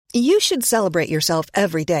You should celebrate yourself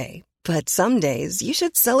every day, but some days you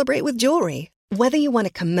should celebrate with jewelry. Whether you want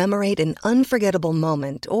to commemorate an unforgettable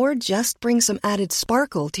moment or just bring some added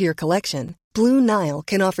sparkle to your collection, Blue Nile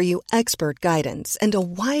can offer you expert guidance and a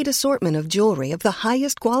wide assortment of jewelry of the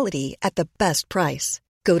highest quality at the best price.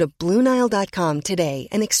 Go to BlueNile.com today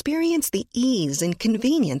and experience the ease and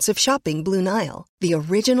convenience of shopping Blue Nile, the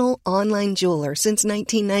original online jeweler since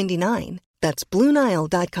 1999. That's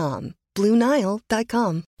BlueNile.com.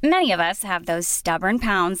 BlueNile.com. Many of us have those stubborn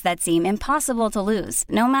pounds that seem impossible to lose,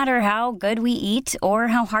 no matter how good we eat or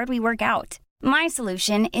how hard we work out. My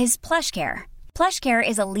solution is PlushCare. PlushCare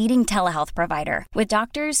is a leading telehealth provider with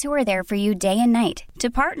doctors who are there for you day and night to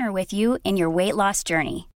partner with you in your weight loss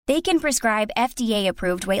journey. They can prescribe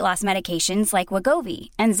FDA-approved weight loss medications like Wegovy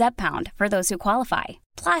and Zepbound for those who qualify.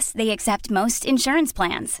 Plus, they accept most insurance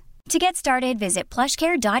plans. To get started, visit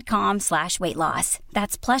plushcare.com/weightloss.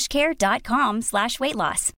 That's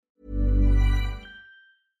plushcare.com/weightloss.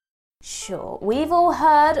 Sure, we've all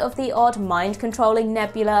heard of the odd mind-controlling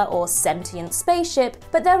nebula or sentient spaceship,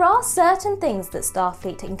 but there are certain things that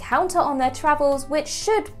Starfleet encounter on their travels which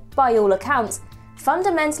should, by all accounts,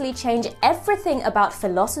 fundamentally change everything about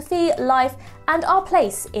philosophy, life, and our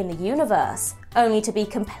place in the universe, only to be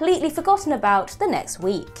completely forgotten about the next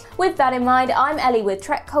week. With that in mind, I'm Ellie with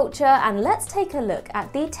Trek Culture, and let's take a look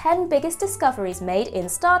at the 10 biggest discoveries made in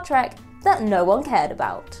Star Trek that no one cared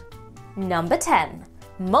about. Number 10.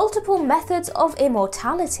 Multiple methods of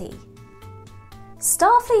immortality.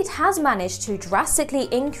 Starfleet has managed to drastically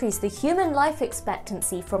increase the human life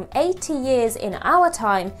expectancy from 80 years in our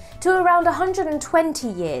time to around 120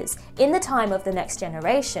 years in the time of the Next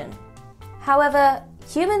Generation. However,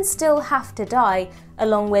 humans still have to die,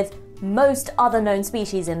 along with most other known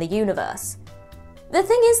species in the universe. The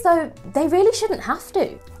thing is, though, they really shouldn't have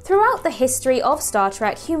to. Throughout the history of Star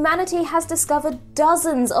Trek, humanity has discovered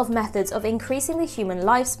dozens of methods of increasing the human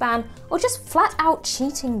lifespan or just flat out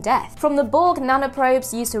cheating death. From the Borg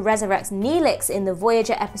nanoprobes used to resurrect Neelix in the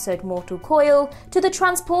Voyager episode Mortal Coil, to the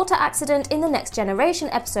transporter accident in the Next Generation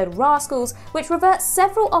episode Rascals, which reverts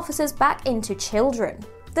several officers back into children.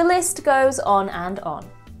 The list goes on and on.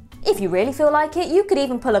 If you really feel like it, you could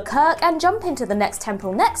even pull a Kirk and jump into the next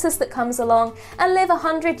temporal nexus that comes along and live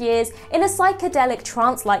 100 years in a psychedelic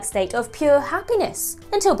trance-like state of pure happiness,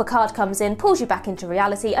 until Picard comes in, pulls you back into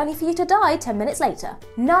reality, only for you to die 10 minutes later.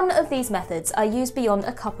 None of these methods are used beyond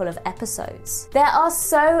a couple of episodes. There are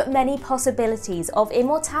so many possibilities of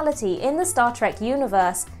immortality in the Star Trek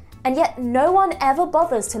universe, and yet no one ever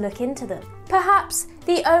bothers to look into them. Perhaps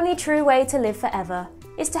the only true way to live forever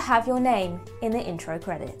is to have your name in the intro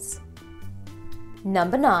credits.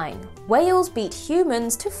 Number 9. Whales beat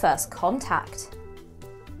humans to first contact.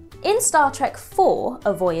 In Star Trek IV,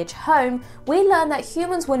 A Voyage Home, we learn that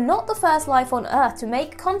humans were not the first life on Earth to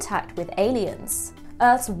make contact with aliens.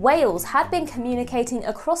 Earth's whales had been communicating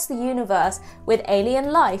across the universe with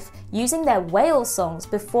alien life using their whale songs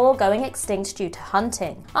before going extinct due to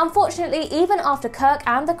hunting. Unfortunately, even after Kirk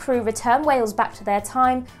and the crew returned whales back to their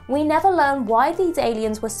time, we never learn why these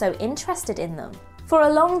aliens were so interested in them. For a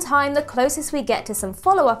long time, the closest we get to some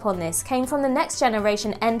follow-up on this came from the Next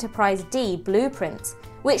Generation Enterprise D blueprints,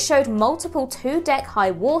 which showed multiple 2-deck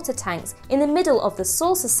high water tanks in the middle of the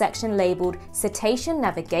saucer section labelled Cetacean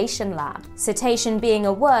Navigation Lab. Cetacean being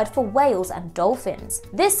a word for whales and dolphins.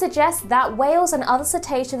 This suggests that whales and other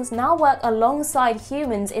cetaceans now work alongside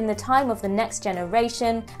humans in the time of the Next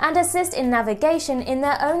Generation and assist in navigation in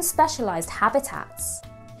their own specialised habitats.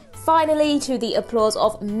 Finally, to the applause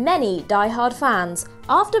of many die-hard fans,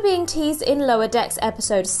 after being teased in Lower Decks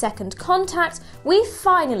episode Second Contact, we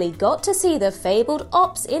finally got to see the fabled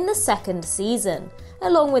Ops in the second season,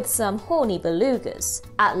 along with some horny belugas,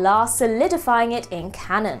 at last solidifying it in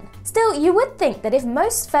canon. Still, you would think that if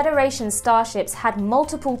most Federation starships had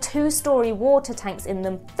multiple 2-story water tanks in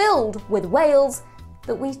them filled with whales,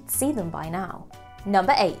 that we'd see them by now.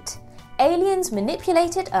 Number 8. Aliens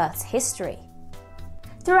manipulated Earth's history.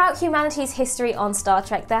 Throughout humanity's history on Star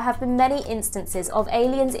Trek, there have been many instances of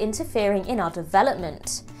aliens interfering in our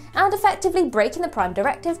development, and effectively breaking the Prime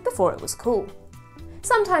Directive before it was cool.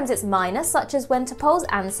 Sometimes it's minor, such as when T'Pol's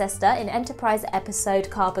ancestor in Enterprise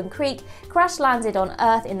episode Carbon Creek crash-landed on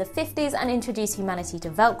Earth in the 50s and introduced humanity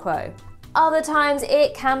to Velcro. Other times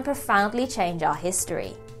it can profoundly change our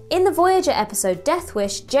history. In the Voyager episode Death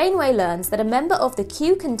Wish, Janeway learns that a member of the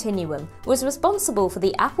Q Continuum was responsible for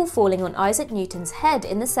the apple falling on Isaac Newton's head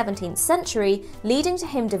in the 17th century, leading to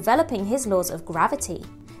him developing his laws of gravity.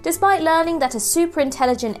 Despite learning that a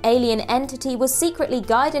super-intelligent alien entity was secretly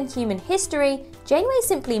guiding human history, Janeway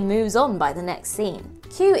simply moves on by the next scene.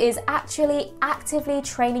 Q is actually actively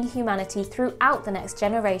training humanity throughout the next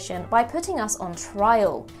generation by putting us on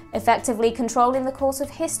trial, effectively controlling the course of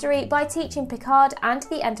history by teaching Picard and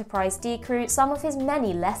the Enterprise D crew some of his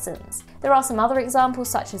many lessons. There are some other examples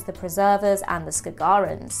such as the Preservers and the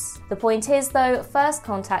Skagarans. The point is though, First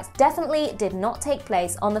Contact definitely did not take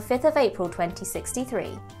place on the 5th of April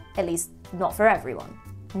 2063, at least not for everyone.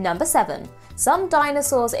 Number 7. Some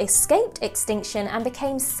dinosaurs escaped extinction and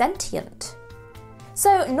became sentient.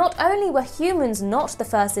 So not only were humans not the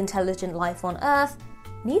first intelligent life on Earth,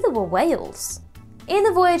 neither were whales. In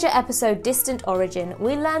the Voyager episode Distant Origin,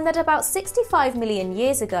 we learn that about 65 million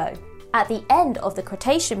years ago, at the end of the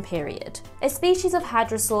Cretaceous period, a species of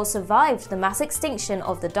hadrosaur survived the mass extinction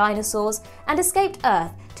of the dinosaurs and escaped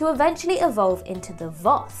Earth to eventually evolve into the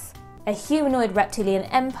Voth, a humanoid reptilian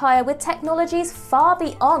empire with technologies far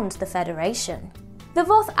beyond the Federation. The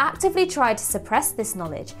Voth actively tried to suppress this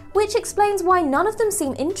knowledge, which explains why none of them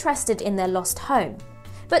seem interested in their lost home.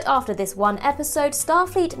 But after this one episode,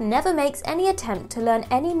 Starfleet never makes any attempt to learn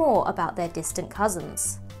any more about their distant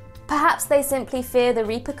cousins. Perhaps they simply fear the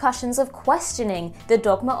repercussions of questioning the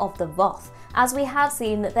dogma of the Voth, as we have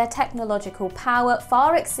seen that their technological power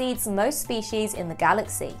far exceeds most species in the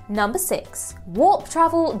galaxy. Number 6. Warp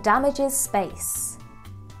travel damages space.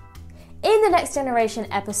 In the Next Generation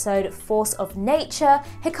episode Force of Nature,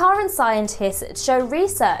 Hikaran scientists show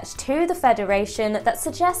research to the Federation that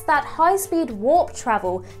suggests that high-speed warp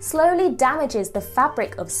travel slowly damages the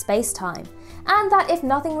fabric of space-time, and that if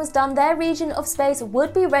nothing was done, their region of space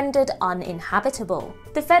would be rendered uninhabitable.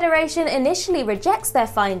 The Federation initially rejects their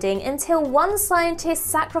finding until one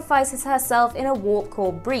scientist sacrifices herself in a warp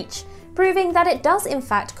core breach, proving that it does in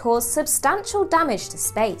fact cause substantial damage to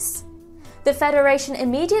space. The Federation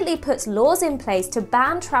immediately puts laws in place to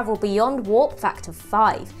ban travel beyond warp factor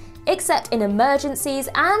 5, except in emergencies,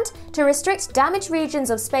 and to restrict damaged regions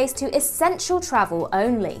of space to essential travel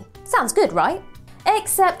only. Sounds good, right?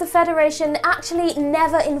 Except the Federation actually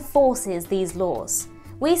never enforces these laws.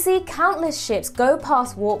 We see countless ships go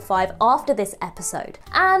past Warp 5 after this episode,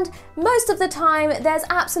 and most of the time there's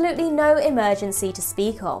absolutely no emergency to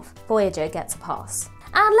speak of. Voyager gets a pass.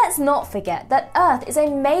 And let's not forget that Earth is a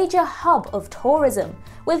major hub of tourism,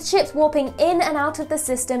 with ships warping in and out of the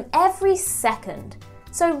system every second.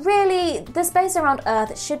 So really, the space around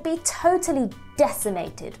Earth should be totally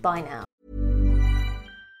decimated by now.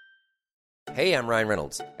 Hey, I'm Ryan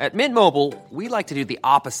Reynolds. At Mint Mobile, we like to do the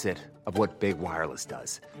opposite of what Big Wireless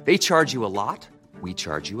does. They charge you a lot, we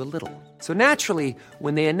charge you a little. So naturally,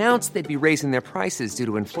 when they announced they'd be raising their prices due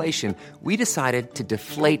to inflation, we decided to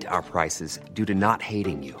deflate our prices due to not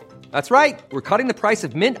hating you. That's right. We're cutting the price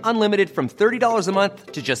of Mint Unlimited from $30 a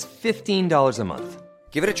month to just $15 a month.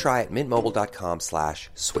 Give it a try at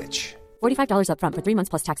mintmobile.com/switch. $45 up front for 3 months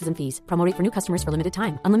plus taxes and fees. Promo rate for new customers for limited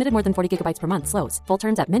time. Unlimited more than 40 gigabytes per month. Slows full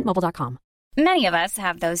terms at mintmobile.com. Many of us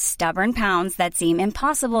have those stubborn pounds that seem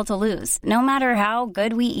impossible to lose, no matter how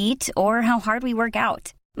good we eat or how hard we work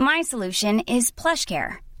out. My solution is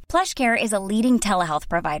PlushCare. PlushCare is a leading telehealth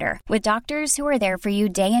provider with doctors who are there for you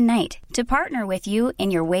day and night to partner with you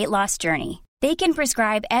in your weight loss journey. They can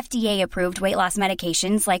prescribe FDA-approved weight loss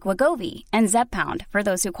medications like Wegovy and Zepbound for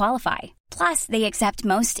those who qualify. Plus, they accept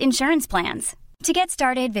most insurance plans. To get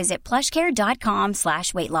started, visit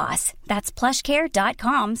plushcare.com/weightloss. That's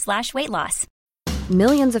plushcare.com/weightloss.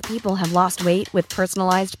 Millions of people have lost weight with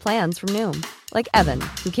personalized plans from Noom. Like Evan,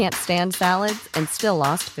 who can't stand salads and still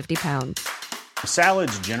lost 50 pounds.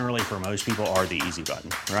 Salads generally for most people are the easy button,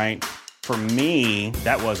 right? For me,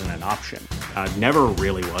 that wasn't an option. I never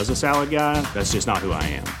really was a salad guy. That's just not who I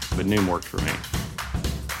am. But Noom worked for me.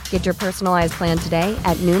 Get your personalized plan today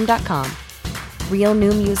at Noom.com. Real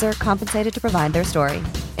Noom user compensated to provide their story.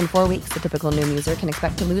 In 4 weeks, the typical Noom user can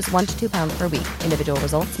expect to lose 1 to 2 pounds per week. Individual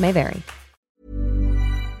results may vary.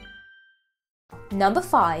 Number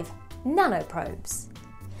 5. Nanoprobes.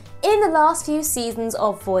 In the last few seasons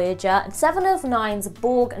of Voyager, 7 of 9's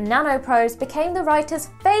Borg nanoprobes became the writer's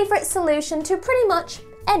favourite solution to pretty much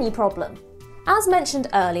any problem. As mentioned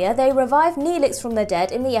earlier, they revived Neelix from the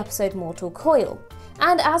dead in the episode Mortal Coil.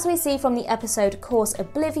 And as we see from the episode Course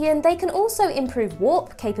Oblivion, they can also improve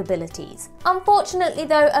warp capabilities. Unfortunately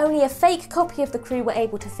though, only a fake copy of the crew were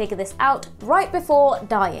able to figure this out right before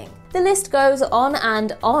dying. The list goes on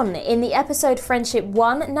and on. In the episode Friendship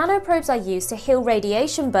 1, nanoprobes are used to heal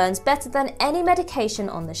radiation burns better than any medication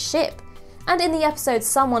on the ship. And in the episode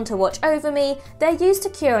Someone to Watch Over Me, they're used to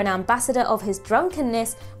cure an ambassador of his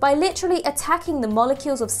drunkenness by literally attacking the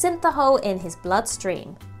molecules of synthahol in his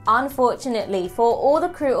bloodstream. Unfortunately, for all the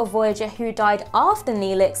crew of Voyager who died after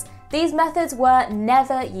Neelix, These methods were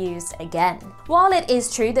never used again. While it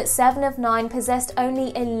is true that 7 of 9 possessed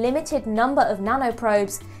only a limited number of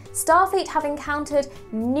nanoprobes, Starfleet have encountered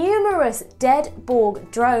numerous dead Borg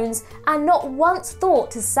drones and not once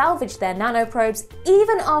thought to salvage their nanoprobes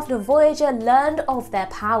even after Voyager learned of their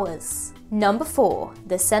powers. Number 4.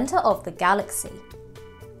 The Center of the Galaxy.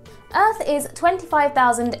 Earth is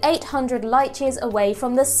 25,800 light-years away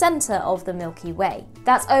from the center of the Milky Way.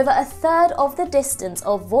 That's over a third of the distance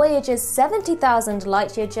of Voyager's 70,000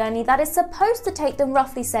 light-year journey that is supposed to take them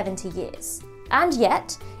roughly 70 years. And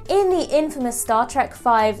yet, in the infamous Star Trek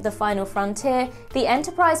V: The Final Frontier, the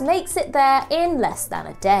Enterprise makes it there in less than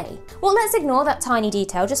a day. Well, let's ignore that tiny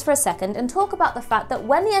detail just for a second and talk about the fact that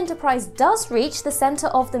when the Enterprise does reach the center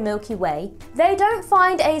of the Milky Way, they don't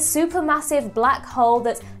find a supermassive black hole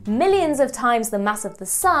that's millions of times the mass of the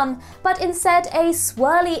Sun, but instead a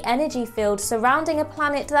swirly energy field surrounding a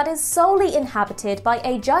planet that is solely inhabited by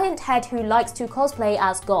a giant head who likes to cosplay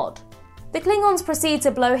as God. The Klingons proceed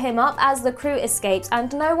to blow him up as the crew escapes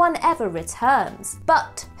and no one ever returns.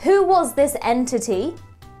 But who was this entity?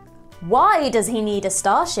 Why does he need a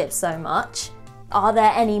starship so much? Are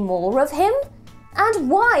there any more of him? And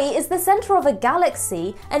why is the center of a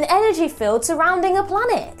galaxy an energy field surrounding a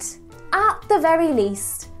planet? At the very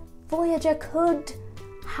least, Voyager could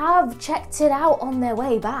have checked it out on their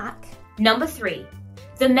way back. Number 3.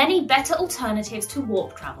 The many better alternatives to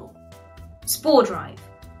warp travel. Spore drive,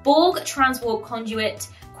 Borg transwarp conduit,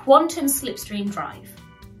 quantum slipstream drive.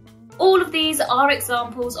 All of these are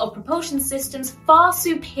examples of propulsion systems far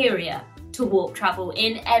superior to warp travel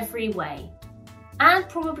in every way, and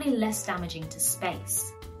probably less damaging to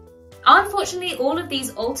space. Unfortunately, all of these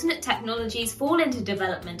alternate technologies fall into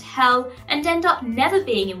development hell and end up never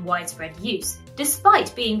being in widespread use,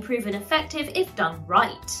 despite being proven effective if done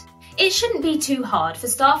right. It shouldn't be too hard for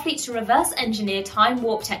Starfleet to reverse engineer time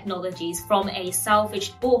warp technologies from a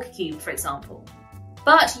salvaged Borg cube, for example.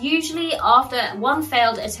 But usually after one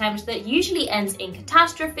failed attempt that usually ends in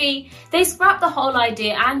catastrophe, they scrap the whole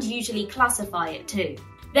idea and usually classify it too.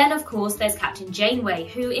 Then of course there's Captain Janeway,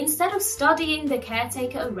 who instead of studying the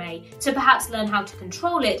caretaker array to perhaps learn how to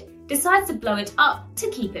control it, decides to blow it up to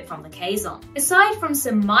keep it from the Kazon. Aside from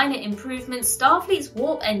some minor improvements, Starfleet's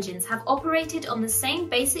warp engines have operated on the same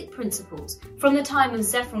basic principles from the time of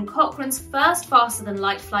Zefram Cochrane's first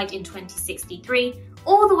faster-than-light flight in 2063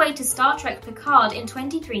 all the way to Star Trek Picard in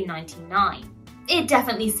 2399. It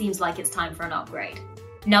definitely seems like it's time for an upgrade.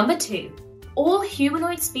 Number 2. All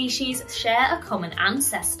humanoid species share a common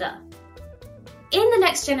ancestor. In the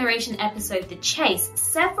Next Generation episode The Chase,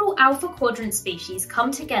 several Alpha Quadrant species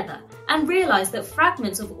come together and realise that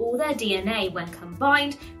fragments of all their DNA, when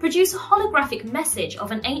combined, produce a holographic message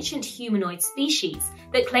of an ancient humanoid species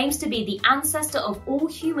that claims to be the ancestor of all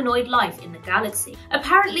humanoid life in the galaxy.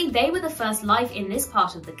 Apparently, they were the first life in this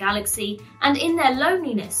part of the galaxy, and in their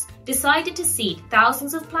loneliness, decided to seed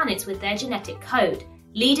thousands of planets with their genetic code,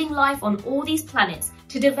 leading life on all these planets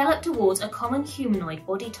to develop towards a common humanoid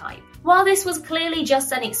body type. While this was clearly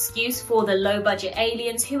just an excuse for the low-budget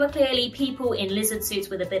aliens who are clearly people in lizard suits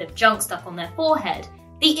with a bit of junk stuck on their forehead,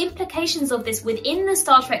 the implications of this within the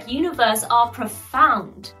Star Trek universe are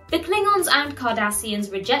profound. The Klingons and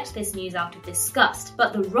Cardassians reject this news out of disgust,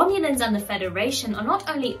 but the Romulans and the Federation are not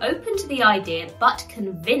only open to the idea, but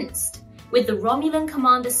convinced, with the Romulan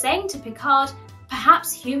commander saying to Picard,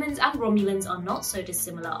 "Perhaps humans and Romulans are not so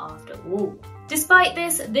dissimilar after all." Despite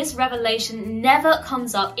this revelation never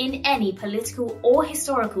comes up in any political or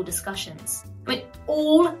historical discussions.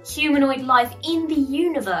 All humanoid life in the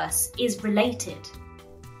universe is related.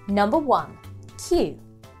 Number 1. Q.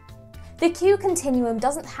 The Q continuum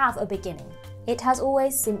doesn't have a beginning. It has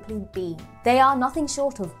always simply been. They are nothing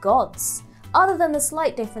short of gods, other than the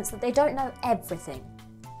slight difference that they don't know everything.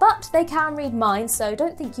 But they can read minds, so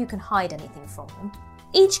don't think you can hide anything from them.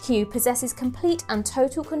 Each Q possesses complete and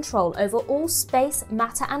total control over all space,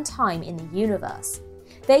 matter and time in the universe.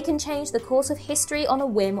 They can change the course of history on a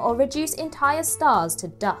whim or reduce entire stars to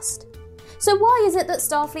dust. So why is it that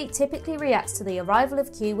Starfleet typically reacts to the arrival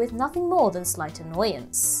of Q with nothing more than slight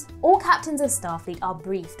annoyance? All captains of Starfleet are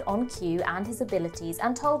briefed on Q and his abilities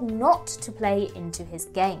and told not to play into his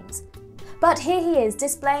games. But here he is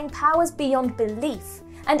displaying powers beyond belief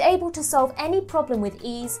and able to solve any problem with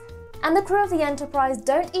ease, and the crew of the Enterprise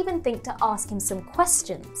don't even think to ask him some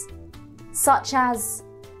questions, such as,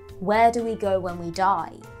 where do we go when we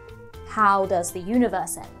die? How does the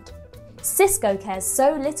universe end? Sisko cares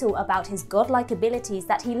so little about his godlike abilities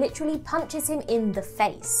that he literally punches him in the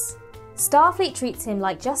face. Starfleet treats him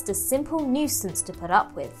like just a simple nuisance to put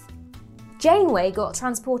up with. Janeway got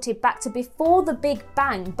transported back to before the Big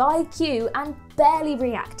Bang by Q and barely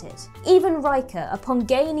reacted. Even Riker, upon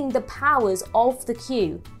gaining the powers of the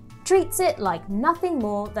Q, treats it like nothing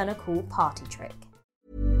more than a cool party trick.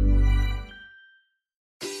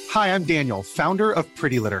 Hi, I'm Daniel, founder of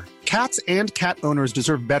Pretty Litter. Cats and cat owners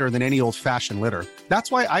deserve better than any old-fashioned litter. That's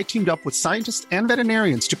why I teamed up with scientists and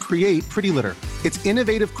veterinarians to create Pretty Litter. Its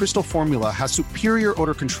innovative crystal formula has superior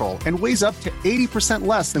odor control and weighs up to 80%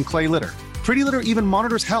 less than clay litter. Pretty Litter even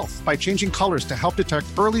monitors health by changing colors to help detect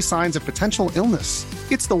early signs of potential illness.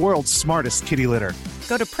 It's the world's smartest kitty litter.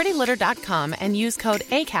 Go to prettylitter.com and use code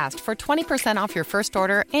ACAST for 20% off your first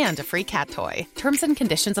order and a free cat toy. Terms and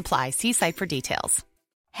conditions apply. See site for details.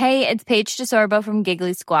 Hey, it's Paige DeSorbo from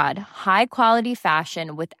Giggly Squad. High quality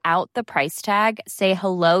fashion without the price tag. Say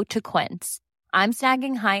hello to Quince. I'm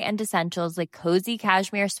snagging high-end essentials like cozy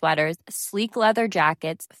cashmere sweaters, sleek leather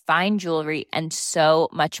jackets, fine jewelry, and so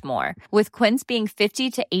much more. With Quince being 50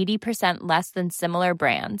 to 80% less than similar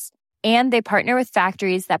brands. And they partner with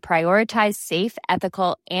factories that prioritize safe,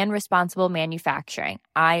 ethical, and responsible manufacturing.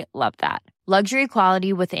 I love that. Luxury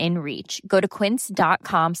quality within reach. Go to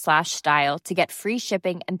quince.com/style to get free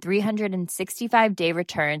shipping and 365-day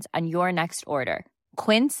returns on your next order.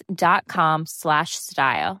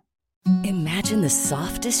 Quince.com/style. Imagine the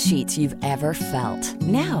softest sheets you've ever felt.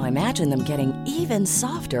 Now imagine them getting even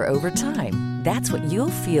softer over time. That's what you'll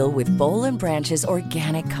feel with Boll & Branch's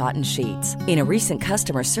organic cotton sheets. In a recent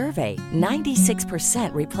customer survey,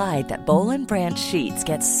 96% replied that Boll & Branch sheets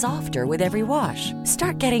get softer with every wash.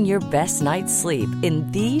 Start getting your best night's sleep in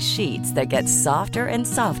these sheets that get softer and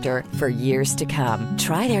softer for years to come.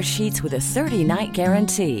 Try their sheets with a 30-night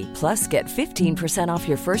guarantee. Plus, get 15% off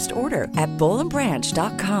your first order at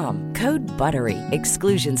bollandbranch.com. Code BUTTERY.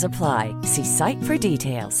 Exclusions apply. See site for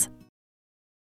details.